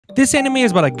This anime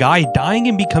is about a guy dying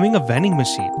and becoming a vending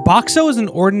machine. Boxxo is an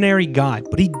ordinary guy,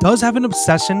 but he does have an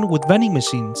obsession with vending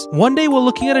machines. One day while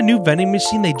looking at a new vending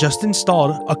machine they just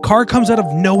installed, a car comes out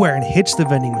of nowhere and hits the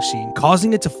vending machine,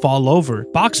 causing it to fall over.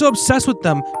 Boxxo, obsessed with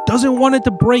them, doesn't want it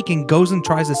to break and goes and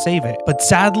tries to save it, but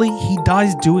sadly, he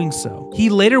dies doing so. He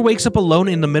later wakes up alone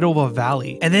in the middle of a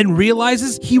valley, and then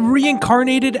realizes he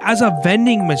reincarnated as a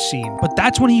vending machine. But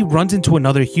that's when he runs into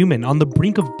another human on the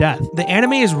brink of death. The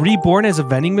anime is Reborn as a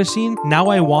vending machine. Now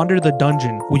I wander the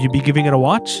dungeon. Will you be giving it a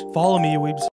watch? Follow me, you weebs.